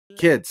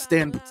kids,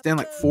 stand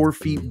like 4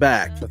 feet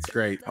back. That's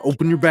great.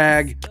 Open your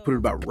bag, put it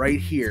about right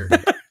here.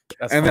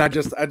 And then I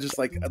just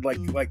like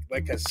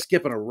a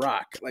skipping a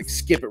rock, like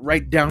skip it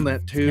right down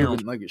that tube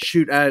and like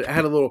shoot. I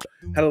had a little.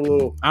 I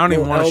don't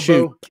even want to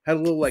shoot. Had a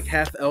little like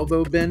half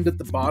elbow bend at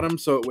the bottom,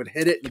 so it would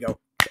hit it and go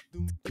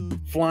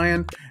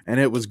flying, and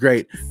it was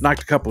great.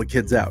 Knocked a couple of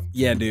kids out.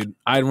 Yeah, dude.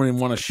 I don't even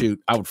want to shoot.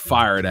 I would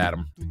fire it at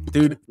them,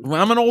 dude. When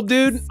I'm an old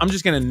dude, I'm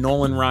just gonna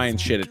Nolan Ryan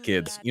shit at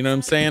kids. You know what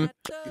I'm saying?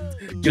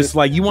 Just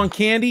like, you want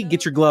candy?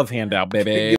 Get your glove hand out, baby.